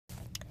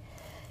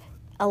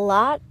a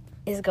lot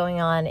is going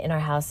on in our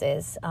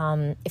houses.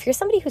 If you're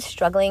somebody who's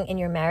struggling in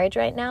your marriage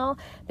right now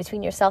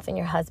between yourself and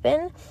your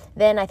husband,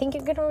 then I think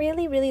you're going to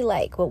really, really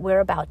like what we're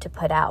about to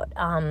put out.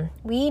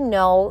 We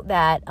know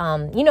that,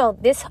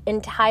 this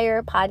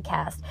entire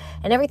podcast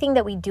and everything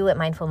that we do at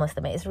Mindful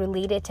Muslima is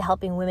related to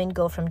helping women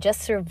go from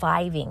just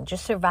surviving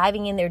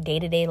in their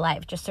day-to-day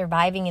life, just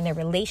surviving in their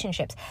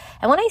relationships.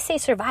 And when I say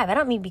survive, I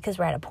don't mean because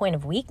we're at a point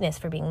of weakness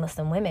for being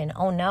Muslim women.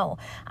 Oh no.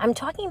 I'm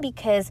talking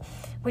because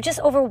we're just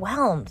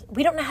overwhelmed.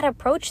 We don't know how to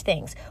approach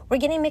things. We're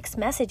getting mixed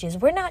messages.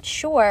 We're not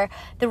sure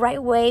the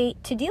right way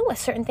to deal with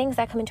certain things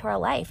that come into our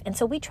life. And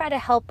so we try to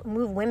help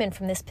move women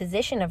from this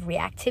position of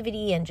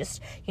reactivity and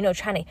just,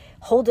 trying to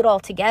hold it all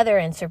together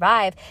and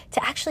survive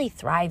to actually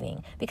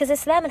thriving. Because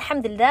Islam,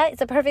 alhamdulillah,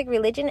 is a perfect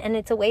religion and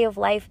it's a way of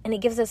life and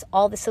it gives us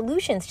all the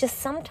solutions. Just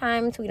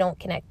sometimes we don't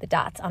connect the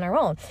dots on our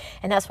own.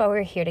 And that's why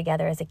we're here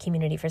together as a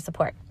community for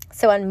support.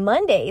 So on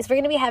Mondays, we're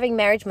going to be having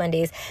Marriage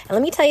Mondays. And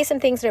let me tell you some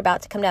things that are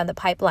about to come down the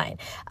pipeline.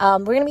 We're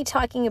going to be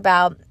talking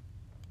about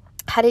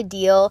how to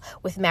deal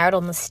with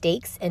marital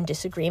mistakes and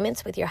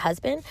disagreements with your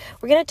husband.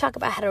 We're going to talk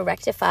about how to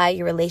rectify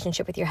your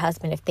relationship with your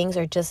husband if things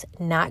are just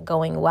not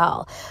going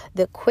well.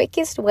 The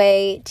quickest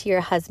way to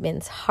your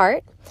husband's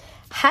heart,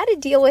 how to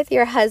deal with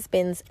your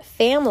husband's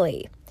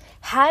family,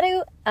 how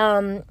to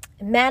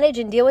manage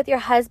and deal with your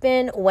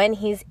husband when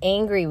he's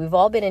angry. We've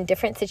all been in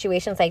different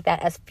situations like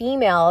that as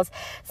females.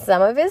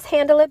 Some of us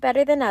handle it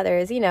better than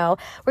others, We're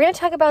going to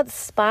talk about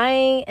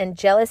spying and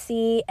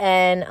jealousy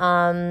and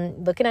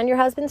looking on your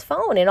husband's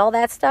phone and all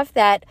that stuff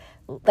that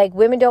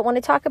women don't want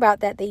to talk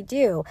about that they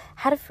do.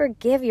 How to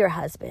forgive your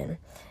husband.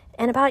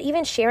 And about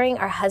even sharing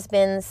our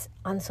husbands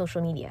on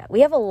social media.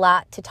 We have a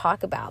lot to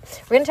talk about.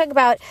 We're going to talk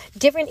about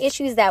different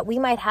issues that we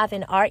might have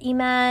in our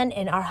iman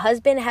and our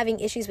husband having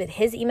issues with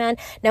his iman.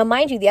 Now,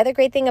 mind you, the other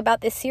great thing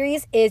about this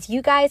series is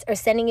you guys are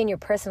sending in your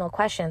personal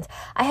questions.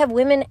 I have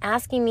women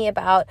asking me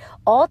about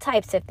all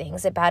types of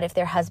things, about if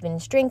their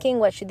husband's drinking,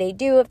 what should they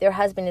do, if their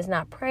husband is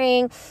not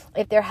praying,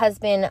 if their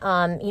husband,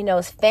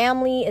 his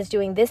family is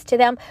doing this to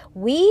them.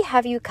 We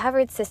have you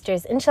covered,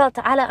 sisters. Inshallah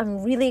ta'ala,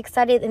 I'm really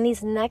excited in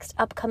these next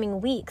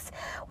upcoming weeks.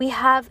 We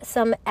have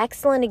some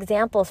excellent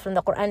examples from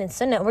the Quran and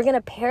Sunnah, and we're going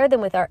to pair them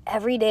with our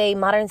everyday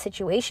modern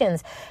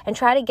situations and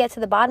try to get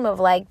to the bottom of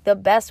the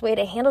best way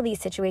to handle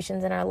these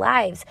situations in our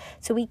lives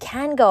so we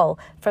can go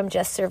from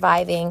just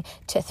surviving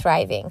to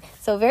thriving.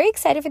 So very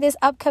excited for this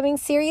upcoming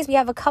series. We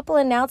have a couple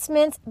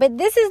announcements, but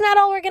this is not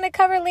all we're going to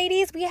cover,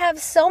 ladies. We have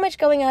so much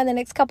going on the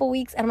next couple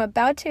weeks, and I'm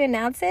about to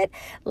announce it.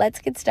 Let's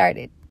get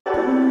started.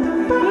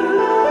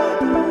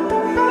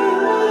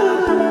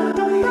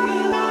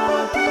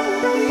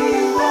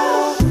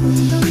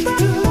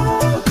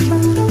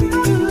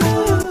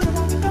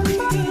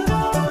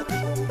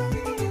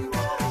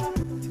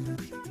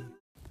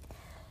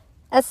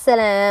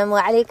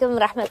 Assalamu alaikum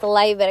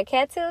rahmatullahi wa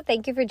barakatuh.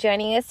 Thank you for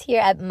joining us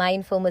here at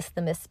Mindful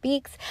Muslima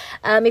Speaks.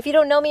 If you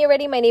don't know me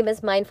already, my name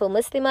is Mindful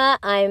Muslima.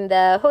 I'm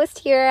the host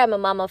here. I'm a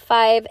mom of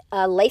 5,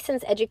 a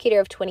licensed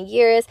educator of 20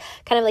 years,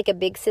 kind of like a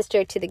big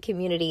sister to the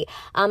community.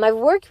 I've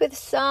worked with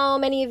so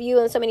many of you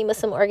and so many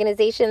Muslim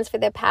organizations for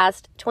the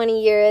past 20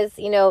 years,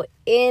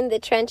 in the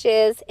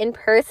trenches, in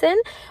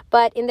person.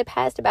 But in the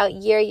past about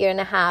year and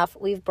a half,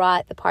 we've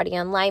brought the party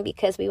online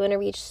because we want to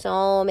reach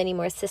so many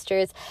more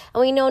sisters. And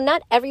we know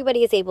not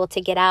everybody is able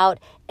to get out,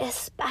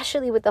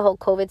 especially with the whole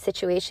COVID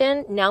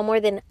situation. Now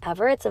more than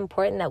ever, it's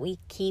important that we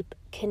keep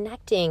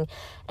connecting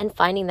and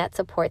finding that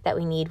support that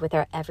we need with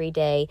our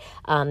everyday,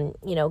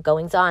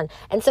 goings on.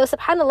 And so,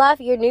 subhanAllah, if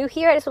you're new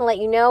here, I just want to let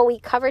you know we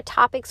cover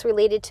topics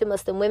related to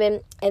Muslim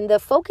women. And the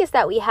focus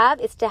that we have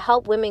is to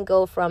help women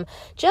go from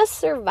just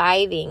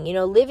surviving,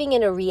 living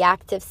in a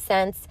reactive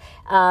sense,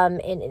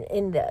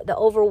 in the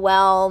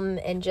overwhelm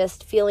and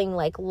just feeling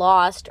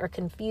lost or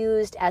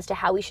confused as to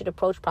how we should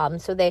approach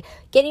problems. So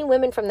getting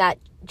women from that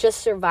just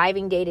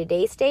surviving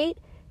day-to-day state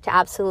to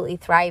absolutely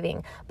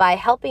thriving by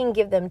helping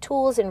give them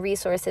tools and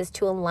resources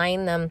to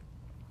align them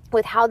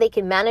with how they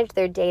can manage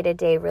their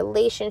day-to-day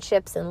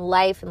relationships and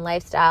life and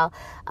lifestyle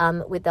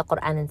with the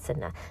Quran and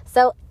Sunnah.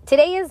 So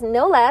today is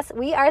no less.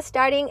 We are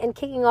starting and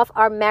kicking off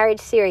our marriage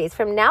series.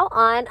 From now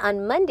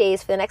on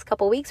Mondays for the next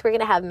couple weeks, we're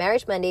going to have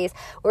Marriage Mondays.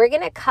 We're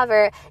going to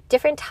cover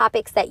different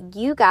topics that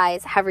you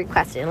guys have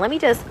requested. And let me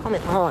just,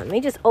 Let me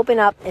just open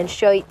up and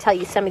tell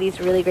you some of these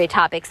really great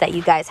topics that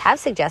you guys have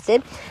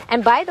suggested.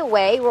 And by the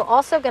way, we're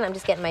also going to, I'm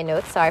just getting my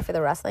notes, sorry for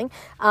the rustling.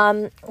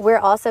 We're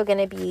also going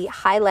to be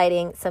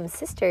highlighting some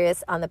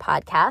sisters on the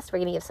podcast. We're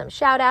going to give some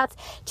shout outs.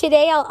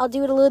 Today, I'll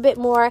do it a little bit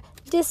more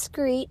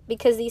discreet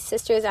because these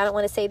sisters, I don't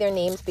want to say their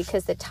names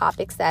because the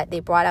topics that they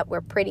brought up were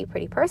pretty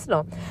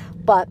personal.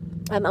 But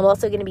I'm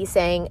also going to be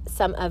saying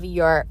some of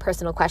your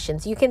personal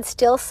questions. You can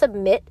still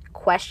submit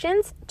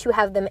questions to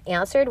have them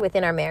answered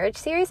within our marriage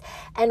series,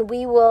 and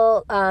we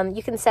will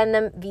you can send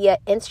them via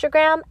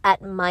Instagram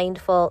at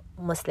Mindful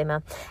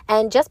Muslima.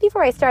 And just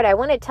before I start, I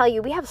want to tell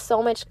you we have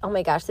so much, oh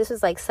my gosh, this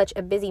is such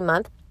a busy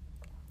month.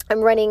 I'm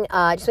running,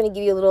 just want to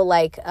give you a little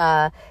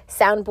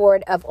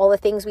soundboard of all the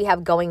things we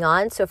have going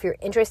on. So if you're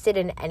interested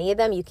in any of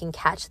them, you can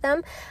catch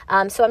them.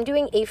 So I'm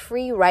doing a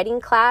free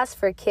writing class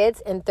for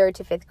kids in 3rd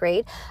to 5th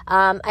grade.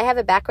 I have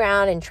a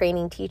background in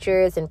training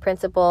teachers and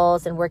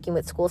principals and working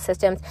with school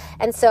systems.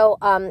 And so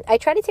I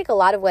try to take a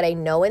lot of what I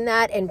know in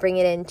that and bring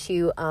it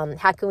into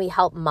how can we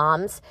help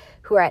moms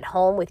who are at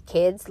home with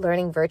kids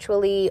learning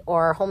virtually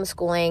or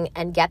homeschooling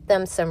and get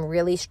them some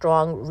really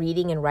strong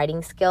reading and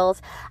writing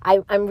skills. I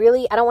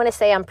don't want to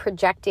say I'm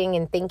projecting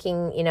and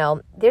thinking,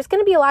 there's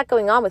going to be a lot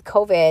going on with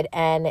COVID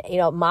and,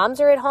 moms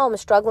are at home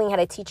struggling how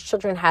to teach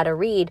children how to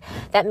read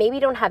that maybe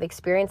don't have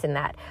experience in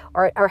that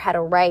or how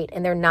to write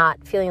and they're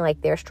not feeling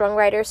like they're strong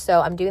writers.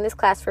 So I'm doing this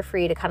class for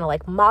free to kind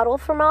of model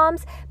for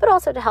moms, but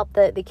also to help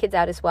the kids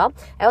out as well.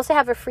 I also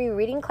have a free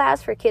reading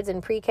class for kids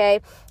in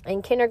pre-K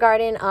and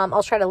kindergarten.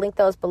 I'll try to link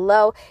those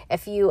below.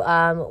 If you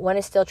want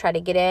to still try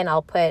to get in,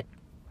 I'll put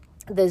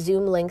the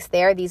Zoom links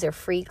there. These are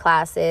free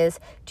classes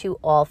to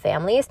all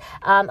families.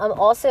 I'm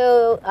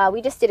also,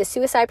 we just did a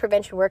suicide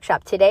prevention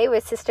workshop today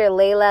with Sister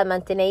Layla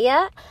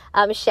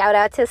Mantaneya. Shout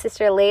out to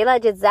Sister Layla.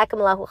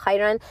 Jazakumullahu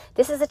khairan.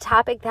 This is a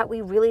topic that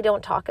we really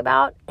don't talk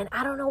about. And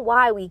I don't know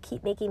why we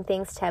keep making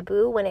things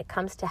taboo when it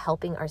comes to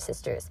helping our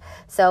sisters.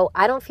 So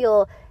I don't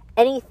feel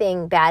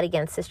anything bad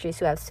against sisters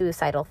who have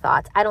suicidal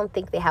thoughts. I don't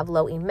think they have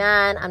low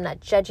iman. I'm not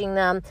judging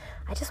them.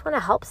 I just want to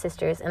help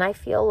sisters. And I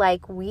feel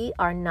like we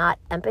are not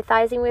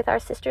empathizing with our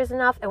sisters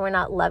enough and we're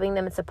not loving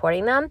them and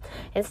supporting them.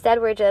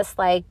 Instead, we're just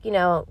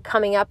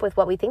coming up with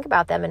what we think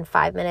about them in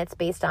 5 minutes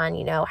based on,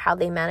 how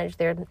they manage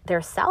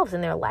their selves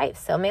and their life.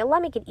 So may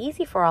Allah make it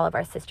easy for all of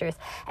our sisters.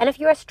 And if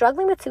you are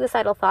struggling with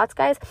suicidal thoughts,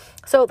 guys,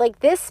 so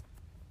this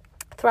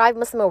Thrive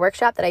Muslimah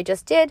workshop that I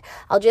just did,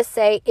 I'll just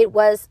say it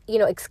was,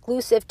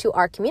 exclusive to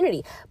our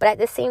community. But at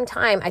the same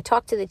time, I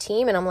talked to the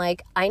team and I'm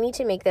like, I need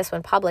to make this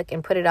one public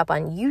and put it up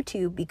on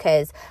YouTube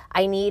because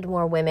I need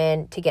more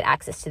women to get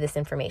access to this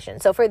information.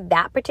 So for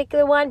that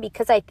particular one,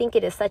 because I think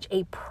it is such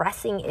a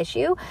pressing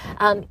issue,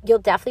 you'll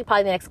definitely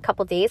probably the next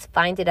couple days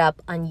find it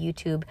up on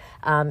YouTube.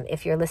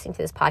 If you're listening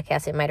to this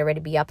podcast, it might already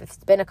be up if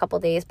it's been a couple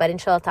days, but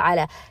inshallah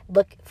ta'ala,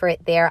 look for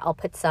it there. I'll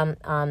put some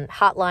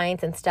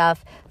hotlines and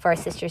stuff for our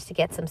sisters to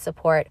get some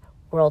support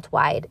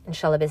worldwide,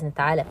 inshallah bi'izn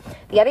ta'ala.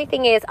 The other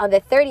thing is on the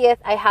 30th,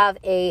 I have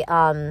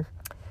a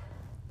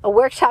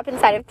workshop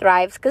inside of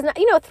Thrive, because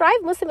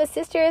Thrive Muslimah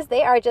sisters,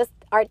 they are just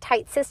our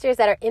tight sisters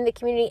that are in the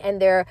community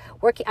and they're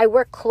working. I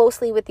work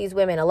closely with these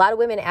women. A lot of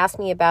women ask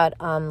me about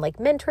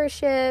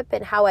mentorship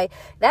and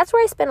that's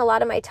where I spend a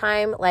lot of my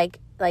time,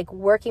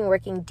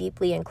 working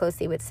deeply and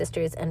closely with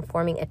sisters and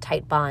forming a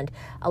tight bond.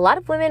 A lot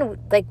of women,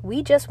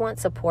 we just want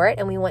support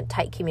and we want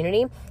tight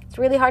community. It's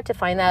really hard to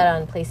find that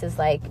on places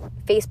like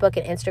Facebook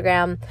and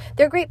Instagram.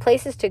 They're great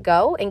places to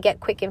go and get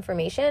quick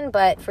information,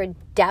 but for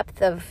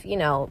depth of,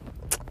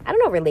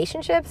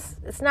 relationships,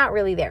 it's not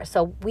really there.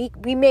 So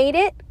we made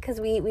it because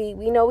we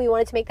know we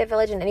wanted to make that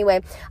village. And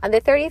anyway, on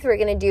the 30th, we're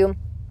going to do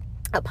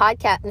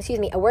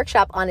a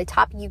workshop on a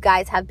topic you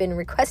guys have been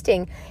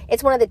requesting.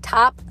 It's one of the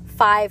top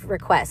 5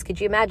 requests. Could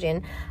you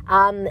imagine?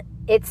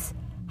 It's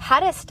how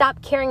to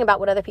stop caring about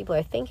what other people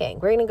are thinking.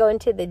 We're going to go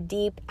into the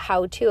deep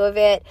how-to of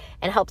it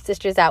and help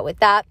sisters out with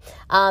that.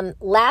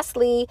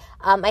 Lastly,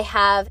 I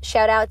have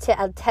shout out to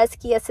Al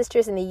Tazkiyah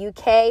sisters in the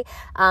UK.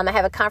 I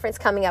have a conference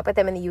coming up with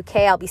them in the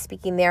UK. I'll be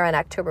speaking there on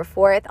October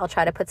 4th. I'll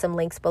try to put some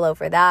links below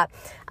for that.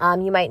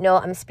 You might know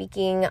I'm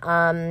speaking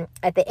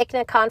at the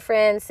ICNA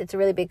conference. It's a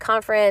really big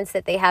conference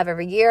that they have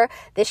every year.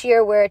 This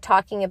year, we're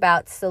talking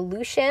about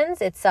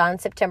solutions. It's on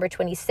September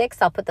 26th.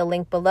 I'll put the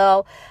link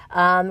below.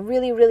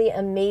 Really, really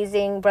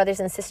amazing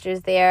brothers and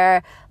sisters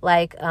there,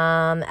 like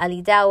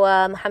Ali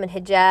Dawa, Muhammad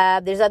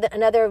Hijab. There's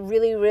another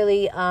really,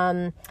 really,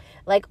 oh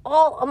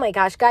my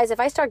gosh, guys, if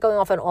I start going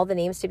off on all the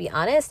names, to be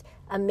honest,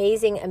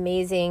 amazing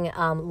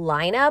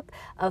lineup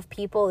of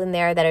people in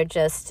there that are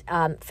just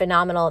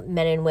phenomenal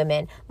men and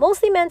women.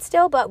 Mostly men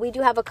still, but we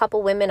do have a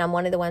couple women. I'm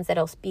one of the ones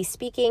that'll be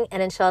speaking.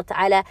 And inshallah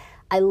ta'ala,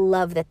 I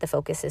love that the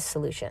focus is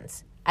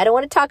solutions. I don't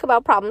want to talk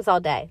about problems all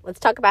day. Let's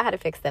talk about how to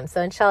fix them.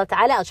 So inshallah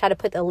ta'ala, I'll try to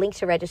put a link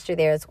to register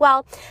there as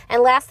well.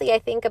 And lastly, I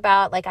think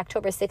about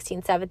October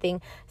 16th,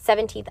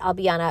 17th, I'll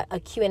be on a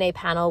Q&A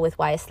panel with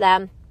Why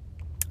Islam.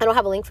 I don't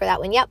have a link for that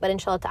one yet, but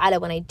inshallah ta'ala,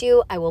 when I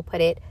do, I will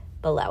put it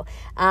below.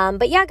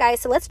 But yeah, guys,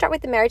 so let's start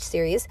with the marriage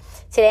series.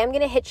 Today, I'm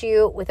going to hit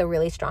you with a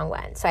really strong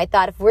one. So I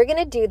thought if we're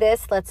going to do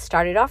this, let's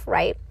start it off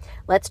right.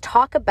 Let's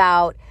talk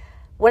about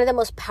one of the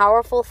most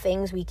powerful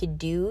things we could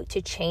do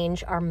to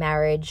change our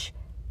marriage,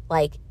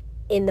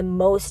 in the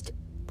most,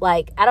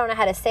 I don't know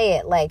how to say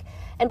it,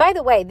 and by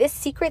the way, this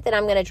secret that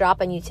I'm going to drop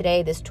on you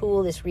today, this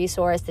tool, this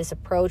resource, this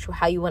approach,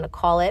 how you want to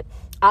call it,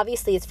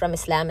 obviously it's from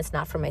Islam, it's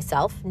not from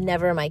myself.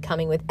 Never am I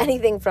coming with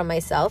anything from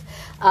myself.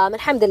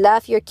 Alhamdulillah,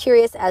 if you're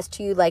curious as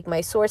to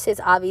my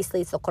sources,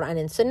 obviously it's the Quran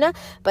and Sunnah,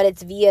 but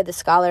it's via the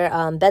scholar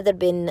Badr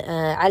bin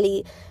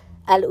Ali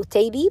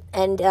Al-Utaybi,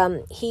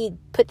 and he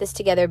put this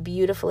together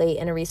beautifully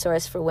in a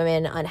resource for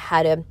women on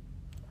how to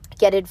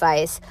get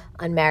advice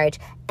on marriage.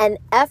 And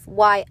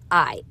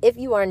FYI, if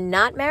you are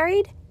not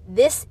married,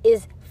 this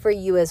is for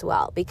you as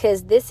well,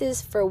 because this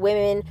is for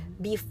women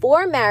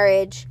before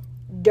marriage,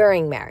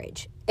 during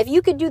marriage. If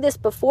you could do this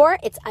before,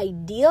 it's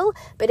ideal.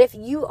 But if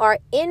you are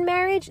in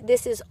marriage,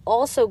 this is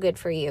also good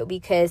for you,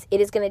 because it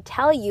is going to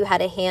tell you how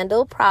to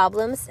handle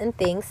problems and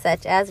things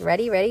such as,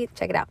 ready,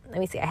 check it out. Let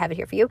me see, I have it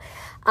here for you.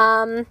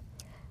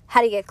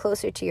 How to get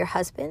closer to your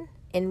husband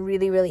in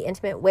really, really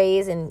intimate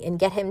ways, and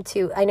get him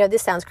to, I know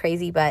this sounds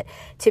crazy, but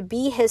to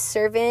be his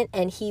servant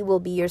and he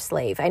will be your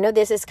slave. I know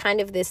this is kind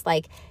of this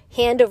like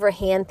hand over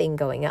hand thing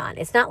going on.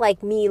 It's not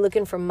like me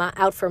looking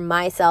out for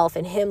myself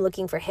and him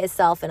looking for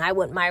himself, and I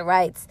want my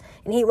rights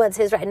and he wants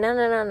his right.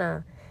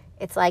 No.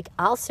 It's like,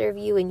 I'll serve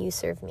you and you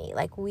serve me.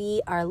 Like,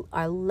 we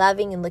are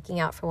loving and looking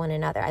out for one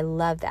another. I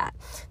love that.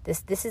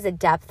 This is a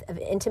depth of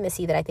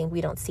intimacy that I think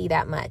we don't see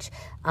that much,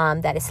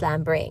 that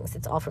Islam brings.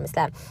 It's all from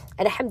Islam.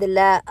 And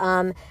alhamdulillah,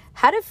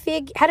 how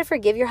to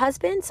forgive your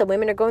husband. So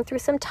women are going through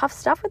some tough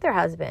stuff with their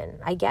husband.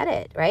 I get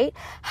it, right?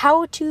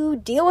 How to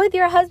deal with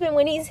your husband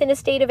when he's in a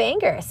state of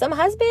anger. Some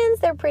husbands,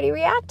 they're pretty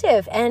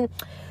reactive, and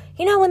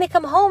you know, when they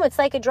come home, it's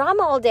like a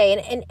drama all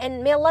day.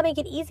 And may Allah make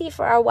it easy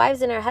for our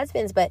wives and our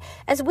husbands. But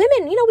as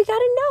women, you know, we got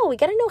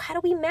to know how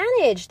do we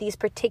manage these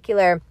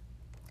particular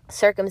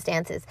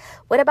circumstances.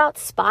 What about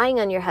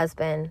spying on your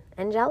husband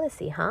and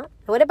jealousy, huh?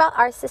 What about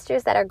our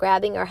sisters that are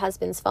grabbing our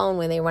husband's phone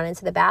when they run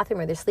into the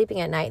bathroom or they're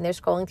sleeping at night and they're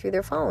scrolling through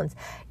their phones?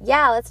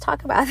 Yeah, let's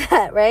talk about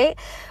that, right?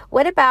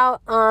 What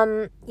about,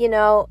 you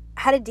know,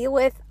 how to deal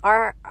with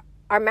our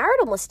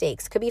marital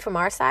mistakes? Could be from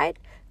our side,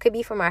 could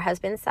be from our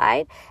husband's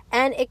side,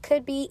 and it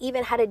could be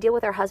even how to deal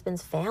with our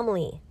husband's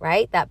family,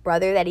 right? That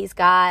brother that he's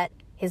got,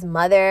 his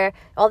mother,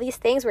 all these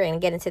things. We're going to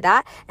get into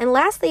that. And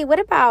lastly, what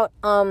about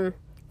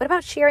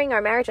sharing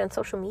our marriage on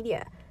social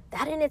media?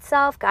 That in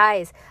itself,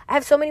 guys, I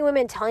have so many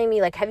women telling me,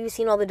 like, have you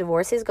seen all the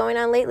divorces going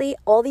on lately?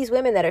 All these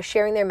women that are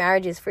sharing their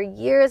marriages for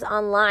years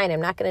online.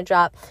 I'm not going to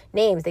drop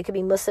names. They could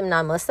be Muslim,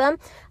 non-Muslim.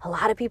 A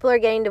lot of people are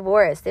getting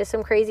divorced. There's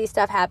some crazy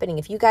stuff happening.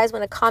 If you guys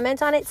want to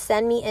comment on it,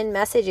 send me in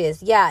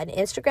messages. Yeah, and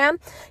Instagram,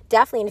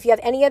 definitely. And if you have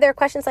any other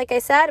questions, like I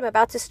said, I'm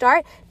about to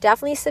start.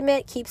 Definitely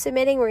submit. Keep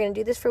submitting. We're going to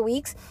do this for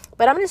weeks.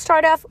 But I'm going to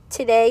start off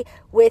today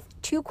with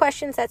 2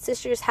 questions that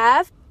sisters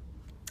have.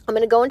 I'm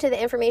going to go into the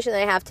information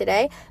that I have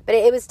today, but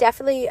it was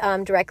definitely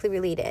directly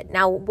related.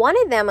 Now, one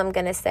of them I'm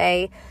going to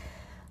say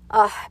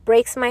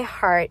breaks my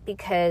heart,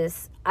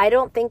 because I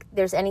don't think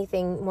there's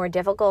anything more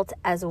difficult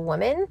as a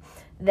woman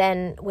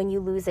than when you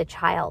lose a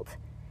child.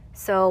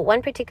 So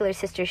one particular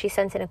sister, she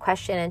sent in a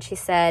question and she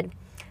said,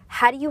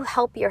 how do you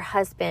help your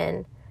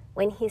husband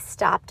when he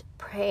stopped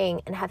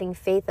praying and having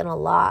faith in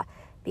Allah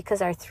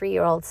because our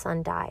 3-year-old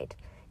son died?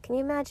 Can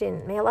you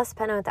imagine? May Allah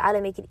subhanahu wa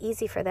ta'ala make it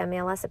easy for them. May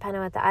Allah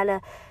subhanahu wa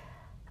ta'ala,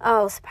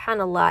 oh,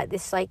 subhanAllah,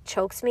 this like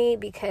chokes me,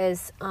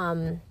 because,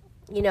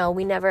 you know,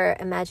 we never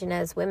imagine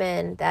as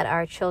women that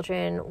our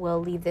children will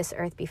leave this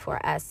earth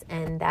before us.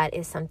 And that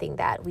is something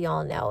that we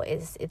all know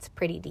it's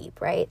pretty deep,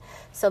 right?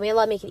 So may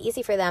Allah make it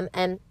easy for them.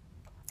 And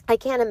I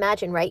can't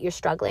imagine, right? You're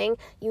struggling.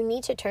 You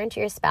need to turn to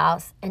your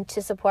spouse and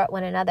to support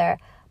one another.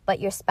 But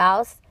your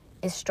spouse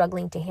is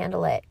struggling to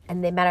handle it.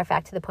 And matter of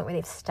fact, to the point where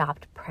they've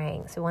stopped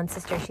praying. So one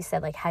sister, she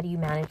said, like, how do you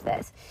manage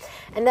this?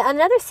 And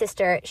another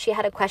sister, she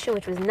had a question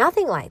which was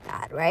nothing like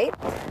that, right?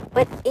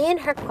 But in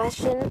her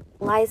question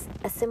lies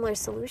a similar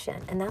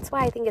solution. And that's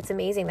why I think it's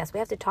amazing. We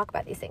have to talk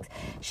about these things.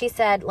 She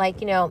said, like,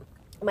 you know,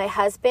 my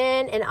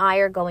husband and I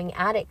are going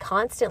at it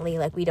constantly.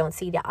 Like, we don't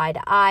see eye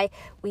to eye.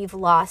 We've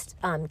lost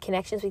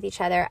connections with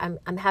each other.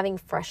 I'm having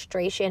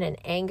frustration and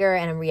anger,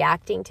 and I'm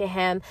reacting to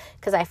him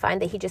because I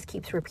find that he just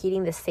keeps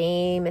repeating the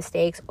same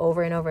mistakes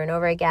over and over and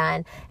over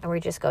again, and we're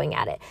just going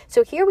at it.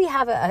 So here we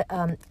have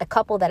a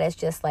couple that is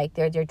just like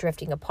they're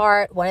drifting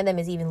apart. One of them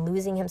is even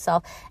losing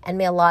himself, and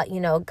may Allah, you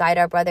know, guide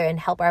our brother and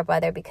help our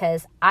brother,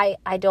 because I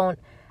don't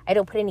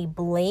put any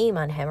blame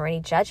on him or any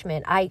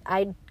judgment.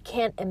 I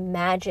can't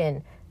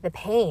imagine the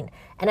pain.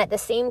 And at the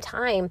same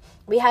time,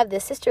 we have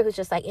this sister who's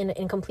just like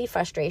in complete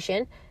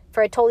frustration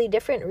for a totally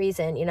different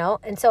reason, you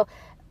know? And so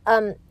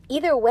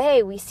either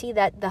way, we see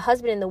that the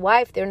husband and the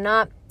wife, they're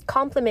not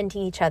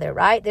complementing each other,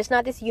 right? There's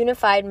not this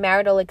unified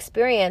marital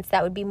experience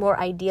that would be more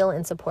ideal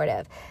and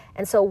supportive.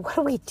 And so what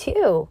do we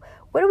do?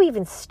 Where do we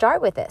even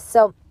start with this?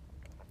 So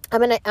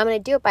I'm gonna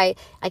do it by,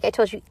 like I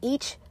told you,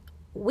 each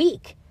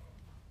week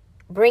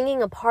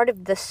bringing a part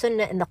of the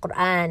Sunnah and the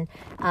Quran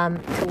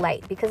to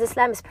light, because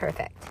Islam is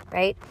perfect,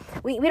 right?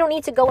 We don't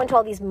need to go into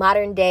all these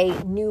modern day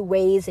new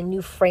ways and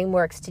new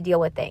frameworks to deal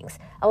with things.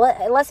 Allah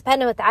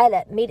subhanahu wa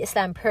ta'ala made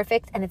Islam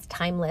perfect, and it's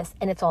timeless,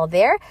 and it's all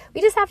there.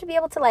 We just have to be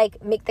able to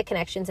like make the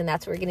connections, and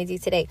that's what we're going to do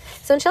today.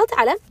 So inshallah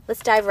ta'ala,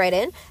 let's dive right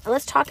in, and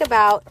let's talk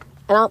about,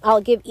 and I'll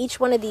give each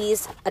one of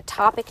these a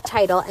topic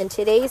title. And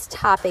today's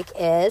topic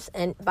is,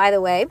 and by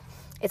the way,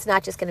 it's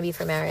not just going to be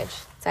for marriage.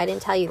 So I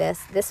didn't tell you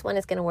this. This one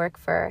is going to work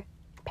for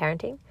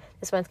parenting.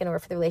 This one's going to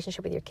work for the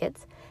relationship with your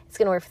kids. It's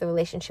going to work for the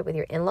relationship with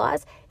your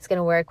in-laws. It's going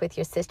to work with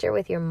your sister,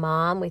 with your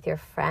mom, with your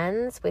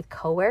friends, with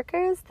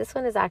coworkers. This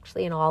one is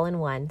actually an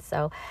all-in-one.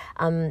 So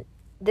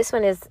this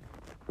one is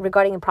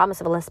regarding the promise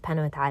of Allah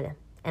subhanahu wa ta'ala.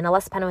 And Allah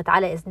subhanahu wa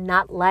ta'ala is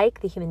not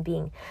like the human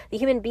being. The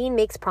human being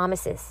makes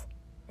promises.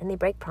 and they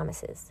break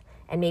promises.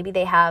 And maybe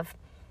they have,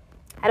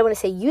 I don't want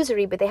to say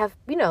usury, but they have,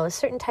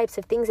 certain types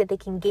of things that they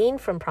can gain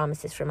from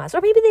promises from us.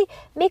 Or maybe they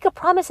make a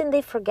promise and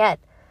they forget.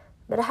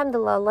 But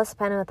alhamdulillah, Allah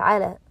subhanahu wa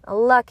ta'ala,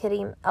 Allah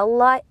Kareem,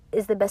 Allah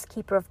is the best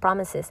keeper of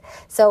promises.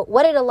 So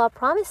what did Allah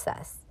promise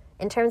us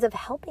in terms of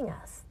helping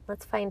us?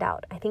 Let's find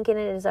out. I think it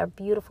is our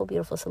beautiful,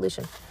 beautiful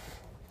solution.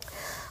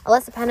 Allah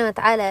subhanahu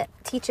wa ta'ala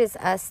teaches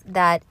us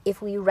that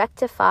if we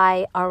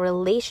rectify our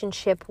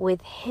relationship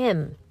with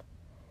Him,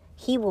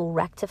 He will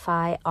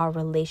rectify our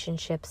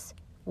relationships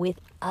with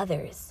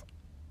others.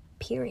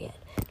 Period.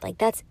 Like,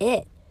 that's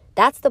it.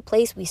 That's the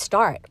place we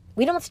start.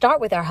 We don't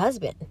start with our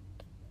husband.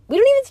 We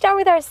don't even start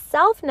with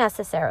ourself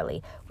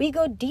necessarily. We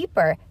go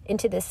deeper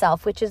into the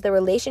self, which is the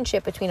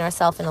relationship between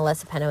ourself and Allah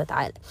subhanahu wa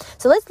ta'ala.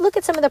 So let's look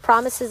at some of the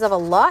promises of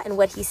Allah and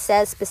what He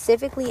says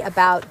specifically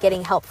about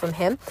getting help from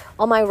Him.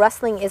 All my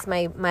rustling is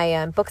my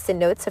books and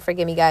notes, so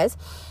forgive me, guys.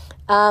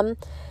 Allah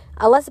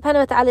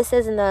subhanahu wa ta'ala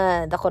says in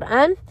the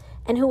Quran,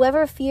 and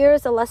whoever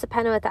fears Allah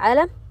subhanahu wa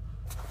ta'ala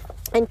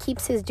and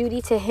keeps his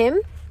duty to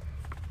Him,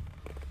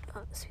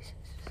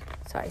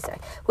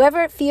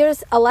 whoever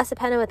fears Allah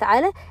subhanahu wa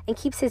ta'ala and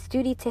keeps his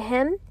duty to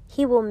Him,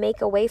 He will make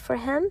a way for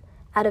him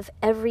out of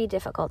every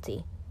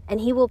difficulty.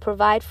 And He will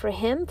provide for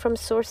him from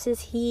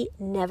sources he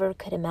never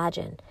could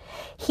imagine.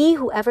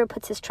 Whoever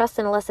puts his trust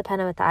in Allah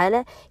subhanahu wa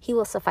ta'ala, He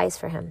will suffice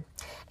for him.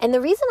 And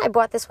the reason I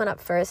brought this one up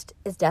first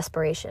is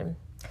desperation.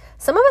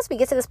 Some of us, we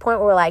get to this point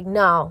where we're like,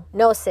 no,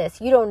 sis,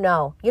 you don't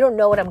know. You don't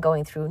know what I'm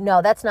going through.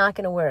 No, that's not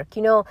going to work.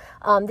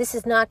 This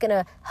is not going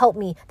to help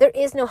me. There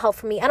is no help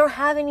for me. I don't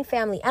have any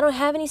family. I don't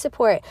have any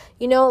support.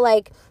 You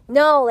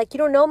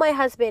don't know my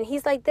husband.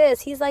 He's like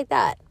this. He's like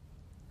that.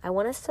 I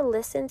want us to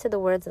listen to the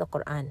words of the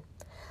Quran.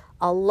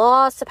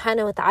 Allah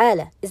subhanahu wa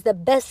ta'ala is the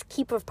best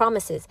keeper of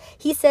promises.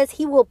 He says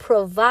He will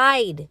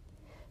provide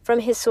from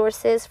His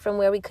sources from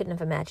where we couldn't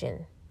have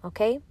imagined.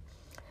 Okay?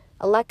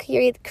 Allah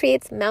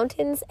creates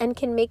mountains and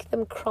can make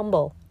them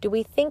crumble. Do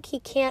we think He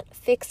can't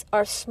fix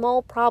our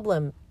small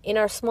problem in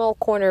our small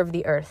corner of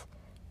the earth?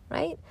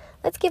 Right?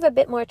 Let's give a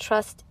bit more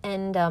trust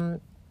and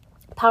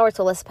power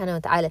to Allah subhanahu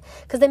wa ta'ala.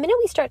 Because the minute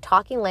we start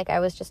talking like I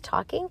was just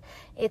talking,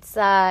 it's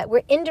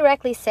we're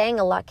indirectly saying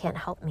Allah can't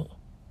help me.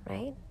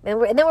 Right?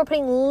 And then we're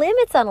putting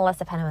limits on Allah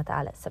subhanahu wa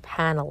ta'ala.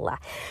 Subhanallah.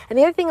 And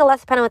the other thing Allah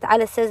subhanahu wa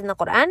ta'ala says in the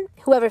Quran,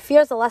 whoever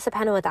fears Allah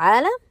subhanahu wa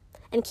ta'ala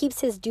and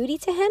keeps his duty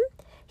to Him,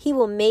 He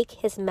will make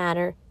His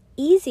matter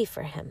easy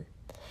for him.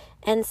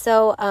 And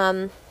so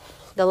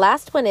the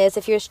last one is,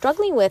 if you're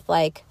struggling with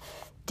like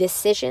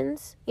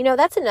decisions,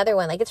 that's another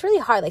one. Like, it's really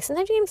hard. Like,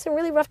 sometimes you make some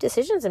really rough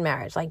decisions in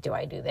marriage. Like, do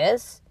I do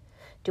this?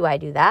 Do I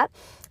do that?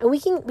 And we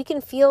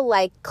can feel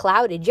like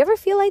clouded. Do you ever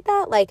feel like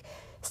that? Like,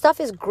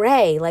 stuff is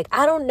gray. Like,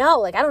 I don't know.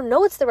 Like, I don't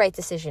know what's the right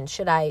decision.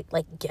 Should I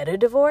get a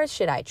divorce?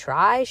 Should I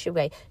try? Should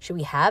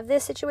we have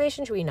this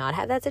situation? Should we not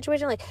have that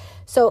situation?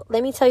 So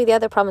let me tell you the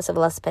other promise of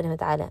Allah subhanahu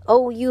wa ta'ala.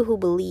 Oh, you who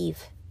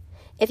believe,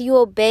 if you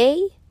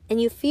obey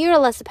and you fear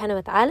Allah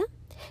subhanahu wa ta'ala,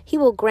 He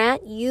will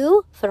grant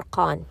you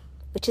furqan,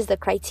 which is the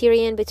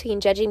criterion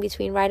between judging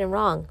between right and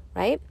wrong,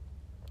 right?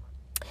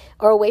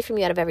 Or away from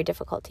you out of every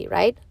difficulty,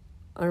 right?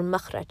 Or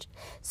makhraj.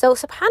 So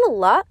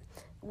subhanallah,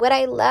 what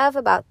I love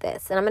about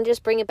this, and I'm going to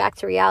just bring it back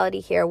to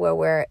reality here, where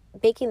we're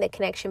making the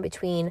connection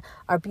between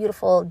our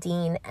beautiful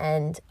deen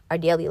and our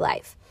daily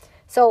life.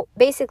 So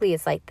basically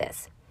it's like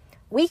this.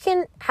 We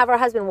can have our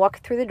husband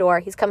walk through the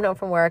door, he's coming home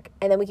from work,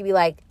 and then we can be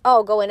like,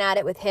 oh, going at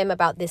it with him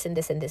about this and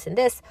this and this and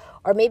this.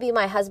 Or maybe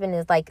my husband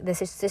is like this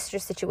sister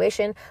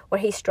situation where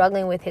he's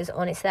struggling with his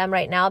own Islam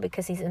right now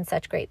because he's in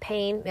such great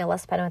pain. May Allah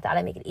subhanahu wa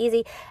ta'ala make it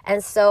easy.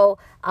 And so,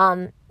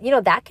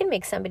 that can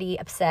make somebody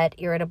upset,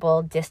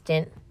 irritable,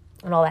 distant,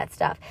 and all that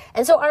stuff.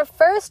 And so our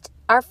first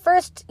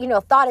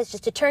thought is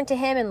just to turn to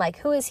Him and like,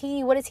 who is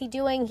He? What is He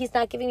doing? He's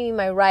not giving me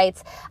my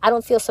rights. I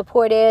don't feel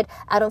supported.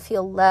 I don't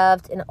feel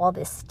loved, and all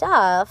this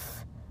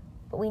stuff.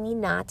 But we need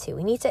not to.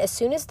 We need to, as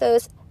soon as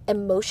those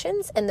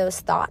emotions and those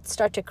thoughts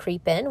start to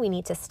creep in, we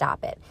need to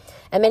stop it.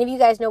 And many of you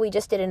guys know we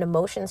just did an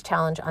emotions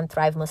challenge on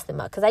Thrive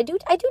Muslimah, because I do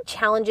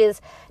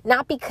challenges,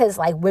 not because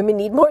like women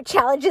need more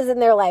challenges in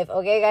their life.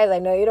 Okay, guys, I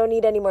know you don't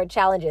need any more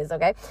challenges.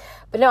 Okay,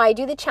 but no, I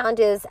do the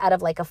challenges out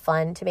of like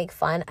to make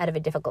fun out of a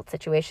difficult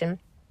situation.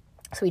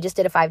 So we just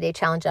did a 5-day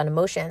challenge on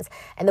emotions,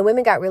 and the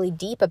women got really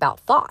deep about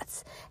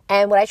thoughts.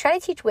 And what I try to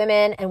teach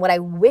women, and what I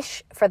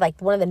wish for,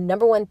 like, one of the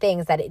number one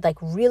things that it like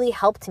really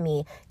helped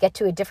me get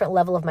to a different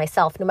level of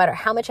myself, no matter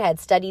how much I had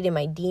studied in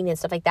my deen and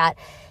stuff like that,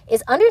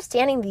 is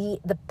understanding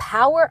the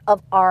power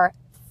of our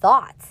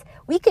thoughts.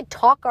 We could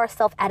talk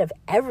ourselves out of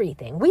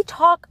everything. We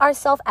talk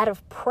ourselves out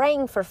of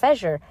praying for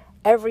Fajr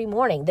every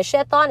morning. The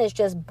shaitan is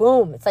just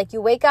boom. It's like you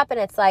wake up and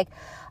it's like,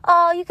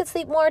 oh, you could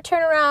sleep more,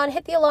 turn around,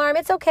 hit the alarm,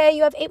 it's okay,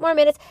 you have 8 more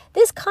minutes.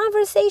 This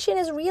conversation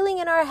is reeling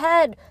in our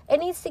head. It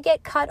needs to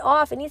get cut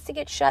off. It needs to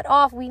get shut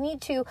off. We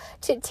need to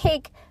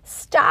take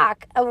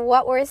stock of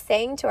what we're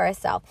saying to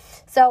ourselves.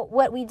 So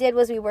what we did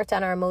was we worked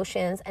on our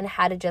emotions and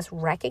how to just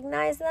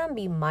recognize them,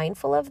 be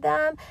mindful of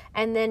them,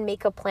 and then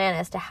make a plan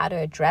as to how to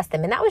address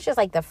them. And that was just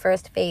like the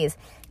first phase.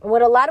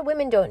 What a lot of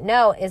women don't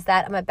know is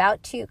that I'm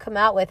about to come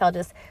out with, I'll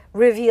just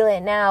reveal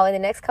it now, in the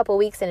next couple of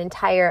weeks, an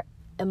entire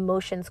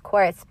emotions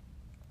course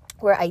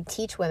where I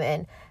teach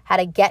women how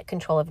to get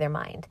control of their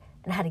mind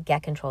and how to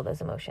get control of those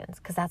emotions,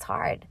 because that's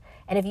hard.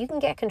 And if you can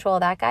get control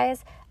of that,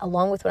 guys,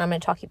 along with what I'm going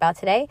to talk about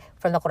today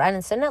from the Quran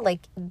and Sunnah,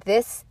 like,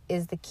 this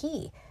is the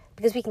key,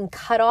 because we can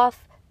cut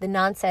off the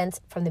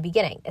nonsense from the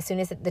beginning as soon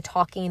as the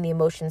talking and the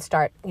emotions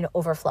start,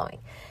 overflowing.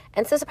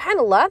 And so,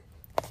 subhanAllah,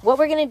 what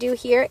we're going to do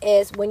here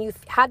is when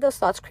you've had those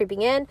thoughts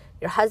creeping in,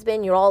 your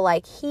husband, you're all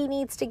like, he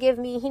needs to give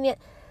me,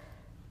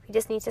 we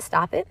just need to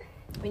stop it.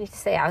 We need to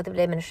say, A'udhu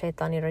billahi minash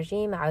shaitanir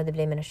rajim, A'udhu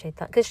billahi minash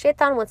shaitan. Because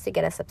shaitan wants to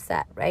get us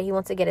upset, right? He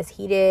wants to get us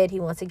heated.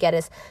 He wants to get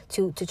us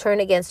to turn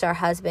against our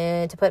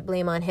husband, to put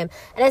blame on him.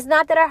 And it's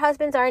not that our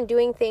husbands aren't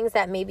doing things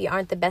that maybe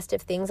aren't the best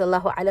of things.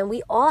 Allahu alam.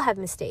 We all have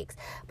mistakes.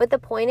 But the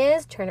point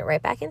is, turn it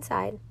right back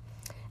inside.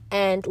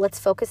 And let's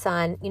focus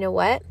on, you know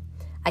what?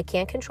 I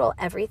can't control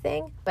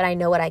everything, but I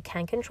know what I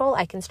can control.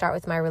 I can start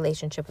with my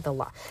relationship with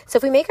Allah. So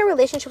if we make our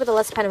relationship with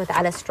Allah subhanahu wa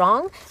ta'ala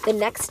strong, the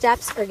next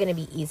steps are going to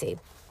be easy.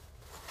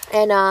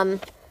 And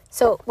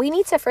so we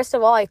need to, first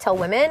of all, I tell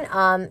women,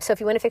 so if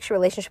you want to fix your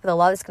relationship with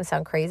Allah, this is going to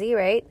sound crazy,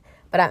 right?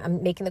 But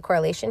I'm making the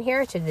correlation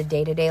here to the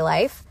day-to-day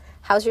life.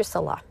 How's your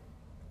salah?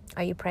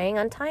 Are you praying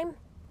on time?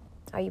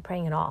 Are you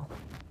praying at all?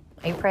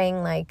 Are you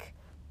praying like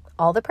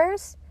all the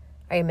prayers?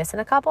 Are you missing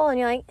a couple and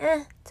you're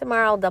like,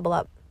 tomorrow I'll double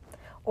up?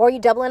 Or are you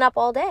doubling up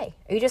all day?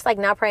 Are you just like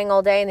not praying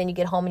all day and then you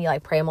get home and you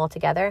like pray them all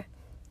together?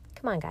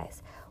 Come on,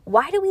 guys.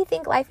 Why do we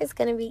think life is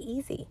going to be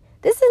easy?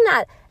 This is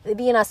not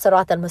being on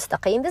Sirat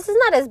al-Mustaqim. This is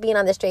not us being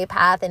on the straight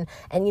path and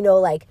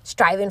like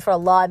striving for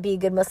Allah and be a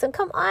good Muslim.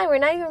 Come on, we're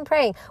not even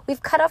praying.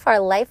 We've cut off our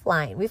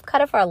lifeline.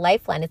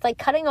 It's like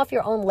cutting off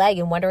your own leg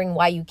and wondering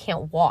why you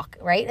can't walk,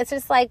 right? It's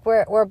just like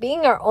we're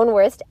being our own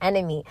worst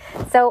enemy.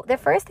 So the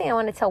first thing I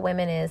want to tell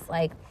women is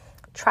like,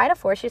 try to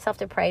force yourself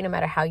to pray no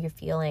matter how you're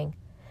feeling.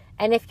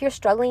 And if you're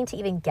struggling to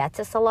even get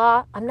to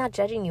salah, I'm not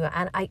judging you.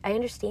 And I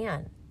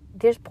understand.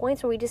 There's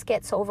points where we just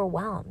get so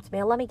overwhelmed. May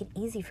Allah make it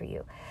easy for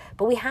you.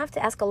 But we have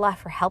to ask Allah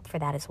for help for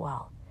that as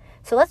well.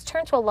 So let's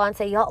turn to Allah and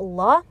say, Ya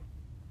Allah,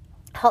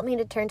 help me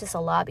to turn to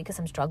salah because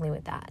I'm struggling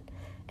with that.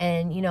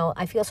 And,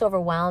 I feel so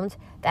overwhelmed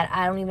that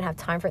I don't even have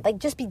time for it. Like,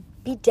 just be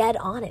dead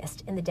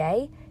honest in the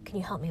day. Can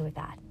you help me with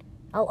that?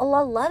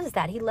 Allah loves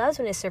that. He loves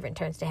when his servant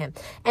turns to him.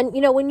 And,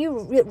 when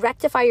you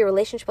rectify your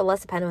relationship with Allah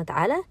subhanahu wa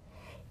ta'ala,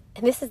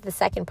 and this is the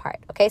second part,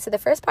 okay? So the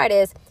first part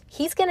is,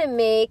 he's going to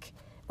make...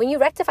 When you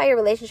rectify your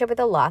relationship with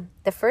Allah,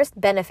 the first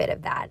benefit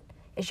of that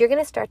is you're going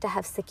to start to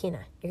have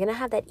sakina. You're going to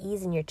have that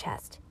ease in your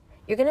chest.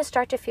 You're going to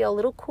start to feel a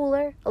little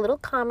cooler, a little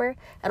calmer,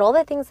 and all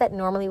the things that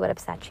normally would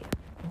upset you.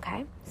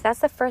 Okay? So that's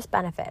the first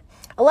benefit.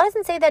 Allah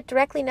doesn't say that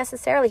directly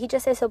necessarily. He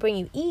just says he'll bring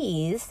you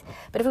ease.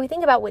 But if we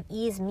think about what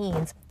ease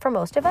means, for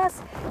most of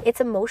us, it's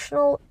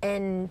emotional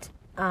and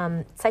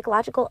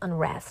psychological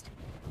unrest.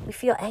 We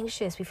feel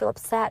anxious, we feel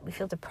upset, we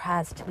feel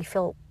depressed, we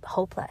feel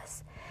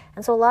hopeless.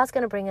 And so Allah's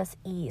going to bring us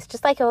ease.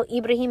 Just like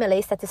Ibrahim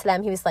alayhi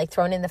salam, he was like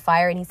thrown in the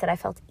fire and he said, I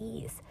felt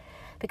ease.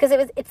 Because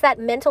it's that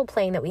mental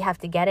plane that we have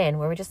to get in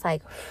where we're just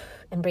like,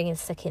 and bring in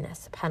sakina,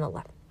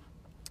 subhanAllah.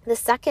 The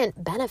second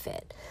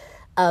benefit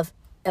of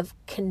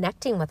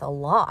connecting with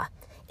Allah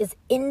is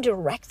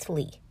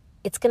indirectly,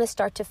 it's going to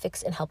start to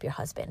fix and help your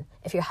husband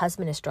if your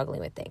husband is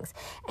struggling with things.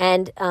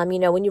 And,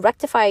 when you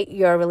rectify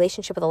your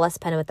relationship with Allah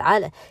subhanahu wa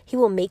ta'ala, he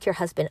will make your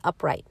husband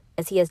upright,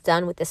 as he has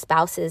done with the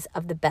spouses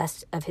of the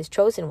best of his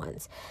chosen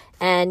ones.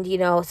 And,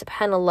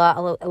 subhanAllah,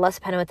 Allah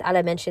subhanahu wa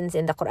ta'ala mentions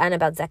in the Quran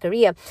about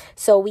Zachariah,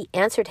 so we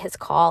answered his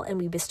call and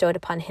we bestowed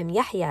upon him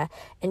Yahya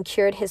and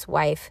cured his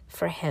wife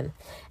for him.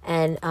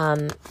 And,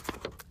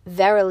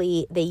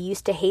 verily, they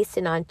used to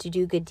hasten on to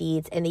do good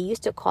deeds, and they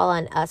used to call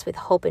on us with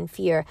hope and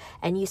fear,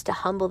 and used to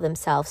humble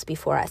themselves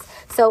before us.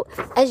 So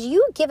as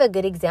you give a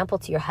good example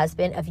to your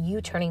husband of you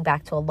turning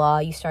back to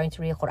Allah, you starting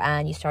to read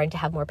Quran, you starting to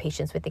have more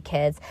patience with the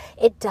kids,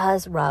 it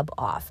does rub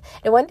off.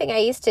 And one thing I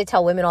used to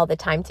tell women all the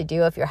time to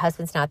do, if your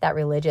husband's not that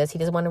religious, he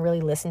doesn't want to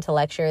really listen to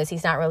lectures,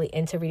 he's not really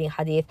into reading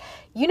hadith,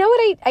 you know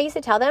what I used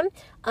to tell them?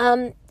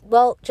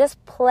 Well,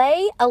 just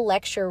play a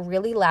lecture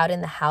really loud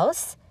in the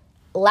house,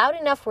 loud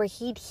enough where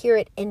he'd hear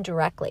it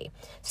indirectly.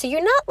 So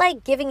you're not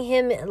like giving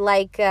him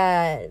like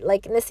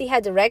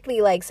nasiha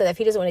directly, like so that if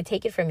he doesn't want to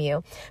take it from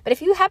you. But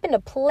if you happen to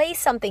play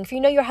something, if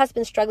you know your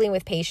husband's struggling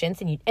with patience,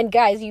 and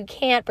guys, you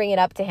can't bring it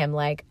up to him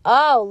like,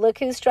 oh, look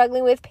who's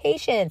struggling with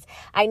patience,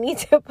 I need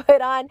to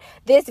put on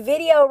this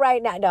video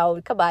right now.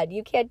 No, come on,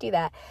 you can't do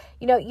that.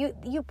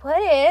 You put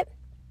it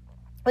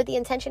with the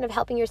intention of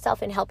helping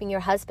yourself and helping your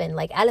husband,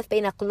 like alif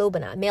bayna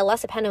qulubana. May Allah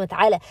subhanahu wa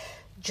ta'ala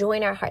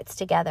join our hearts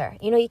together.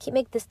 You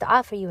make this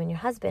dua for you and your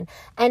husband,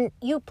 and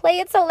you play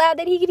it so loud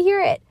that he could hear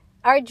it.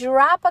 or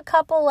drop a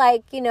couple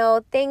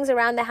things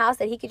around the house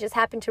that he could just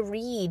happen to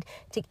read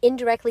to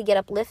indirectly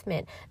get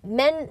upliftment.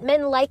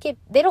 Men like it.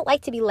 They don't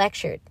like to be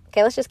lectured.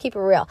 Okay, let's just keep it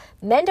real.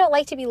 Men don't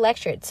like to be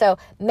lectured. So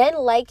men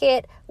like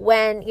it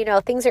when,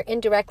 things are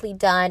indirectly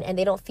done and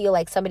they don't feel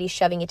like somebody's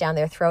shoving it down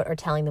their throat or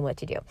telling them what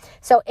to do.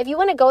 So if you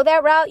want to go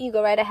that route, you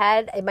go right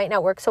ahead. It might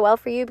not work so well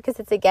for you because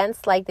it's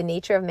against the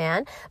nature of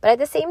man. But at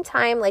the same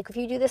time, if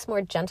you do this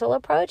more gentle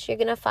approach, you're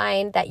going to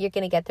find that you're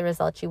going to get the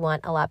results you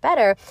want a lot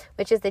better,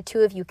 which is the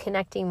two of you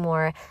connecting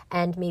more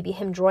and maybe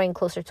him drawing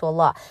closer to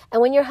Allah.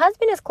 And when your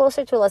husband is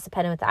closer to Allah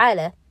subhanahu wa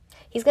ta'ala,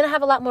 he's going to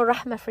have a lot more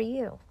rahmah for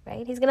you,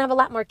 right? He's going to have a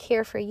lot more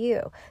care for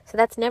you. So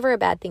that's never a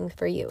bad thing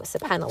for you,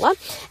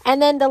 subhanAllah.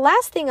 And then the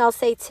last thing I'll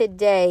say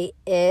today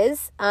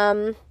is,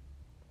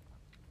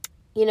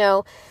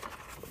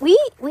 we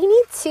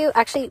need to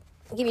actually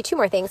give you two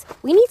more things.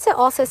 We need to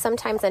also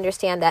sometimes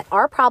understand that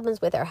our problems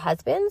with our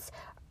husbands,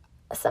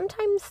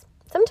 sometimes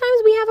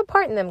we have a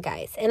part in them,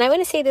 guys. And I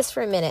want to say this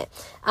for a minute.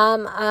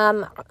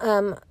 Umar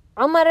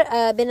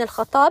bin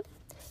al-Khattab,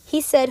 he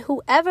said,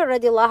 whoever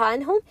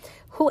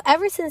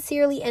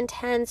sincerely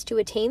intends to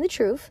attain the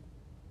truth,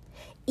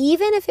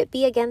 even if it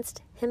be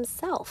against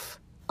himself,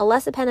 Allah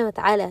subhanahu wa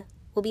ta'ala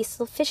will be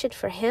sufficient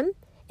for him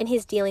in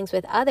his dealings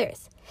with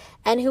others.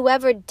 And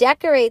whoever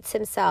decorates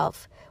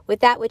himself with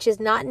that which is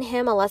not in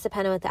him, Allah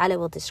subhanahu wa ta'ala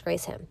will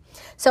disgrace him.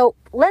 So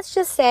let's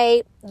just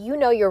say,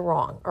 you're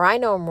wrong, or I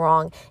know I'm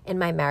wrong in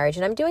my marriage,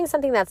 and I'm doing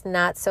something that's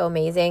not so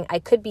amazing. I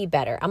could be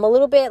better. I'm a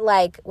little bit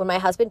when my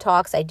husband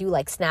talks, I do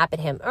snap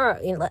at him. Or,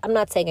 I'm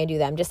not saying I do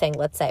that. I'm just saying,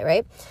 let's say,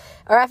 right?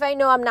 Or if I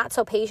know I'm not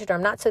so patient, or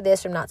I'm not so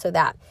this, or I'm not so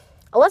that.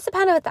 Allah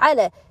subhanahu wa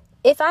ta'ala,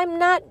 if I'm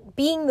not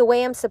being the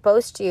way I'm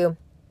supposed to,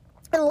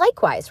 and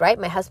likewise, right?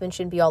 My husband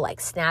shouldn't be all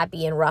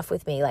snappy and rough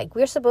with me.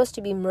 We're supposed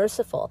to be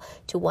merciful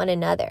to one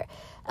another.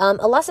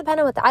 Allah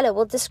subhanahu wa ta'ala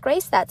will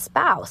disgrace that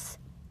spouse,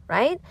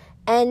 right?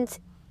 And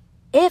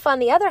if, on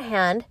the other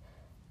hand,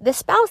 the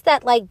spouse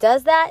that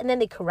does that and then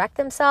they correct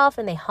themselves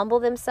and they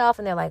humble themselves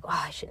and they're like,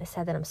 oh, I shouldn't have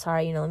said that. I'm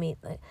sorry.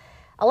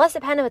 Allah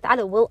subhanahu wa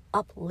ta'ala will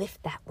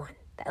uplift that one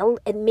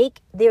and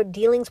make their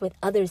dealings with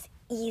others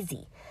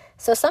easy.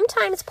 So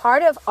sometimes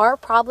part of our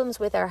problems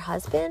with our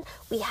husband,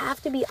 we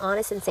have to be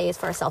honest and say is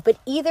for ourselves. But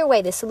either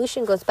way, the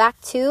solution goes back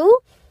to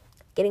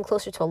getting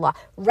closer to Allah,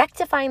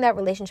 rectifying that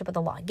relationship with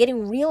Allah,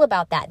 getting real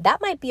about that.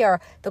 That might be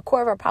the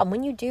core of our problem.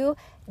 When you do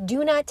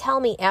not tell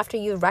me after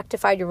you've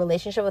rectified your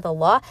relationship with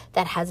Allah,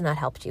 that has not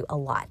helped you a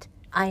lot.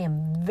 I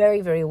am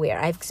very, very aware.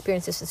 I've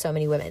experienced this with so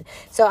many women.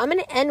 So I'm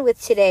going to end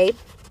with today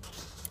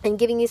and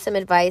giving you some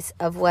advice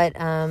of what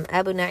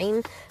Abu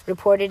Na'im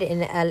reported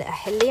in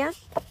Al-Ahliya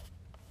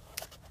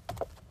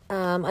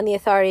on the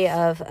authority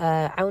of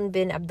Aun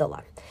bin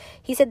Abdullah.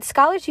 He said,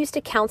 scholars used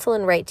to counsel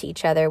and write to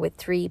each other with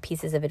 3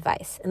 pieces of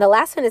advice. And the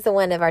last one is the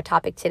one of our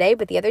topic today,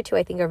 but the other 2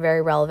 I think are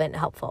very relevant and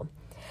helpful.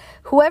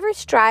 Whoever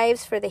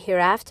strives for the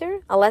hereafter,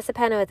 Allah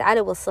subhanahu wa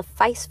ta'ala will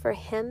suffice for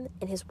him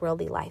in his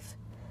worldly life.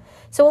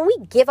 So when we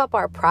give up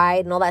our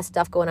pride and all that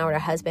stuff going on with our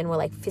husband, we're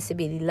like,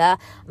 fisabilillah,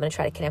 I'm going to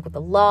try to connect with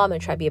Allah, I'm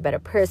going to try to be a better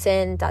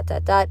person, ...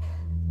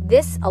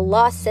 This,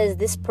 Allah says,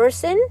 this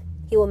person,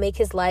 he will make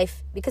his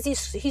life, because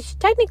he's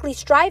technically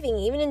striving,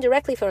 even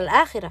indirectly, for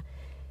al-akhirah.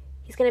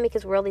 He's going to make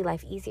his worldly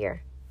life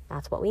easier.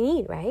 That's what we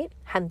need, right?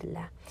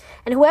 Alhamdulillah.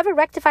 And whoever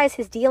rectifies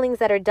his dealings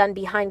that are done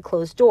behind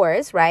closed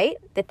doors, right?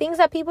 The things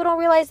that people don't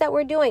realize that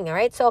we're doing, all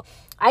right? So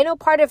I know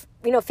part of,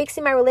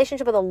 fixing my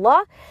relationship with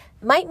Allah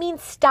might mean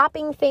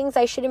stopping things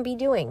I shouldn't be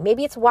doing.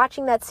 Maybe it's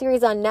watching that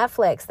series on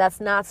Netflix that's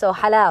not so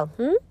halal.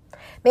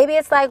 Maybe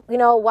it's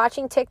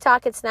watching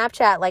TikTok and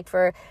Snapchat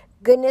for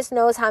goodness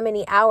knows how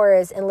many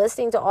hours and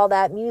listening to all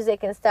that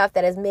music and stuff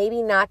that is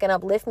maybe not going to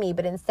uplift me,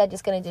 but instead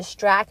just going to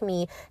distract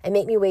me and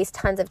make me waste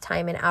tons of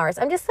time and hours.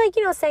 I'm just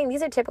saying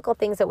these are typical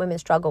things that women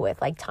struggle with,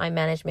 like time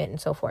management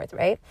and so forth,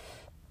 right?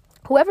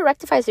 Whoever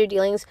rectifies their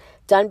dealings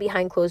done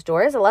behind closed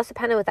doors, Allah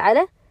subhanahu wa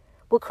ta'ala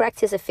will correct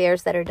his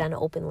affairs that are done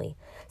openly.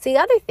 So the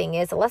other thing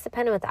is, Allah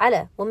subhanahu wa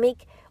ta'ala will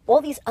make all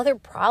these other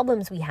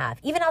problems we have,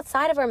 even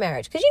outside of our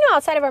marriage. Because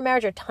outside of our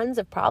marriage are tons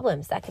of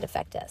problems that could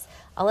affect us.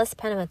 Allah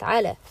subhanahu wa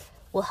ta'ala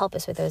will help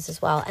us with those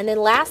as well. And then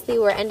lastly,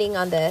 we're ending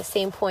on the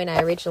same point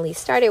I originally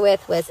started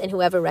with, was, and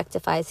whoever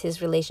rectifies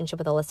his relationship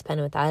with Allah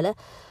subhanahu wa ta'ala,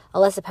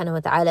 Allah subhanahu wa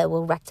ta'ala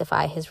will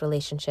rectify his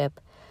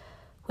relationship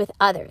with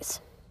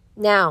others.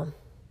 Now,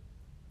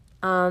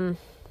 on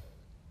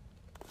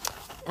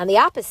the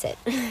opposite,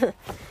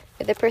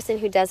 for the person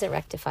who doesn't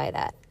rectify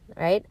that,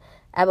 right?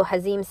 Abu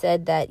Hazim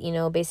said that,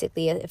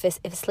 basically, if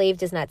a slave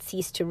does not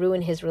cease to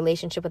ruin his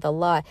relationship with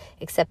Allah,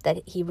 except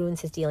that he ruins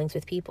his dealings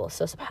with people.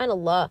 So,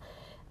 subhanAllah,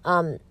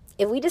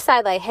 if we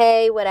decide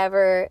hey,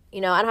 whatever, I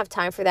don't have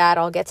time for that,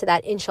 I'll get to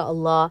that,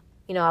 inshallah,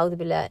 a'udhu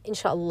billah,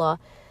 inshallah,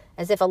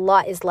 as if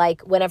Allah is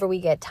whenever we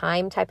get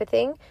time type of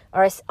thing,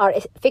 or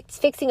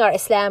fixing our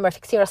Islam, or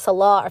fixing our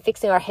salah, or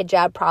fixing our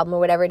hijab problem, or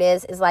whatever it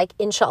is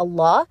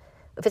inshallah.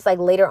 If it's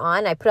later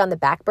on, I put it on the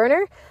back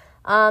burner,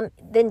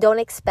 then don't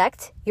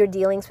expect your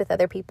dealings with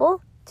other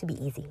people to be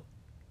easy.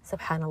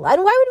 SubhanAllah.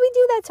 And why would we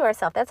do that to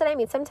ourselves? That's what I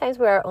mean. Sometimes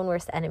we're our own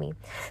worst enemy.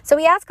 So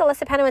we ask Allah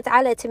subhanahu wa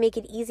ta'ala to make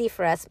it easy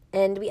for us.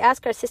 And we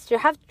ask our sister,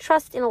 have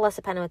trust in Allah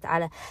subhanahu wa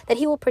ta'ala, that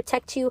He will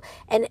protect you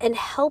and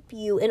help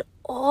you in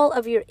all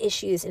of your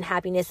issues and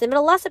happiness. And when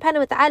Allah subhanahu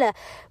wa ta'ala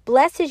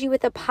blesses you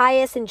with a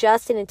pious and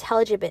just and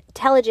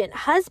intelligent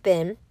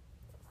husband,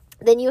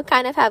 then you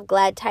kind of have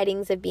glad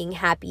tidings of being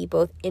happy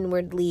both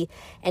inwardly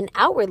and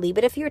outwardly.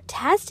 But if you're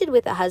tested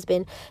with a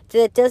husband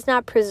that does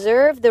not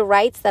preserve the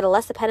rights that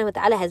Allah subhanahu wa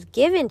ta'ala has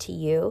given to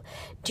you,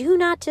 do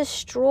not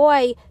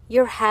destroy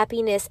your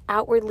happiness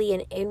outwardly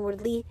and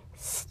inwardly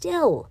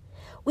still.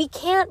 We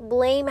can't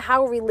blame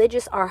how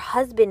religious our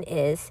husband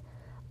is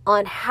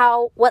on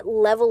what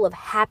level of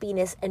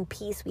happiness and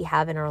peace we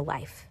have in our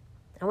life.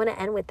 I want to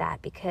end with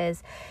that,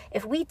 because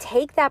if we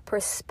take that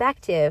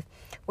perspective,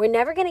 we're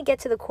never going to get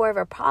to the core of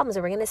our problems,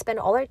 and we're going to spend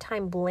all our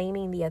time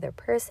blaming the other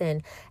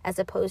person as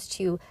opposed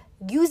to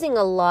using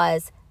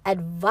Allah's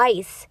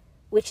advice,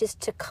 which is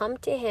to come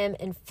to Him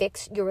and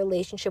fix your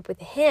relationship with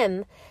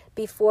Him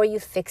before you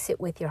fix it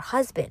with your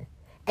husband.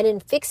 And in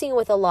fixing it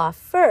with Allah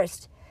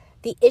first,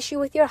 the issue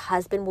with your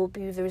husband will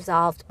be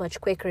resolved much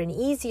quicker and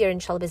easier,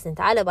 inshallah bi'iznihi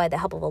ta'ala, by the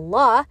help of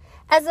Allah,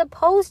 as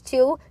opposed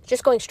to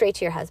just going straight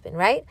to your husband,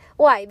 right?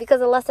 Why? Because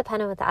Allah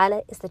subhanahu wa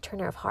ta'ala is the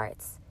turner of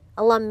hearts.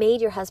 Allah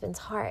made your husband's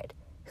heart.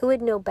 Who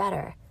would know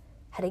better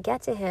how to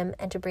get to Him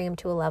and to bring Him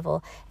to a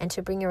level and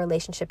to bring your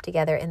relationship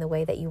together in the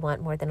way that you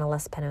want more than Allah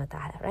subhanahu wa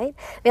ta'ala, right?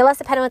 May Allah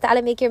subhanahu wa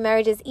ta'ala make your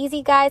marriages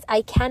easy, guys.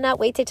 I cannot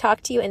wait to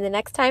talk to you in the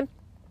next time.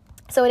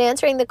 So in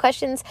answering the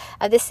questions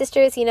of the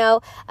sisters,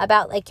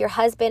 about like your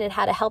husband and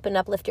how to help and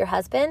uplift your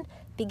husband,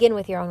 begin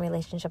with your own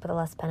relationship with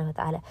Allah subhanahu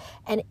wa ta'ala.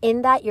 And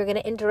in that, you're going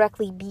to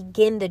indirectly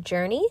begin the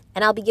journey.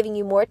 And I'll be giving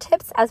you more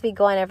tips as we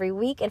go on every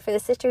week. And for the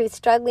sister who's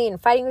struggling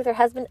and fighting with her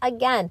husband,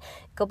 again,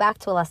 go back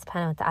to Allah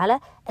subhanahu wa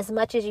ta'ala as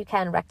much as you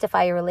can.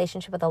 Rectify your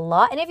relationship with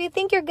Allah. And if you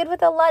think you're good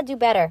with Allah, do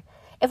better.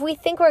 If we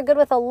think we're good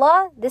with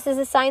Allah, this is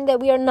a sign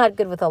that we are not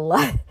good with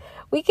Allah.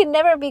 We can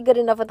never be good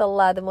enough with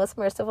Allah, the most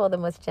merciful, the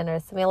most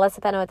generous. May Allah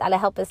subhanahu wa ta'ala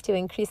help us to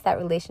increase that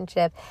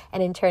relationship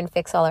and in turn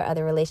fix all our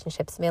other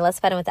relationships. May Allah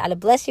subhanahu wa ta'ala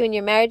bless you in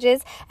your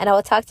marriages, and I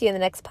will talk to you in the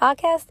next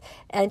podcast.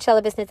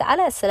 Inshallah bi'iznihi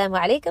ta'ala.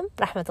 Assalamu alaikum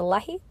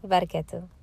rahmatullahi wa barakatuh.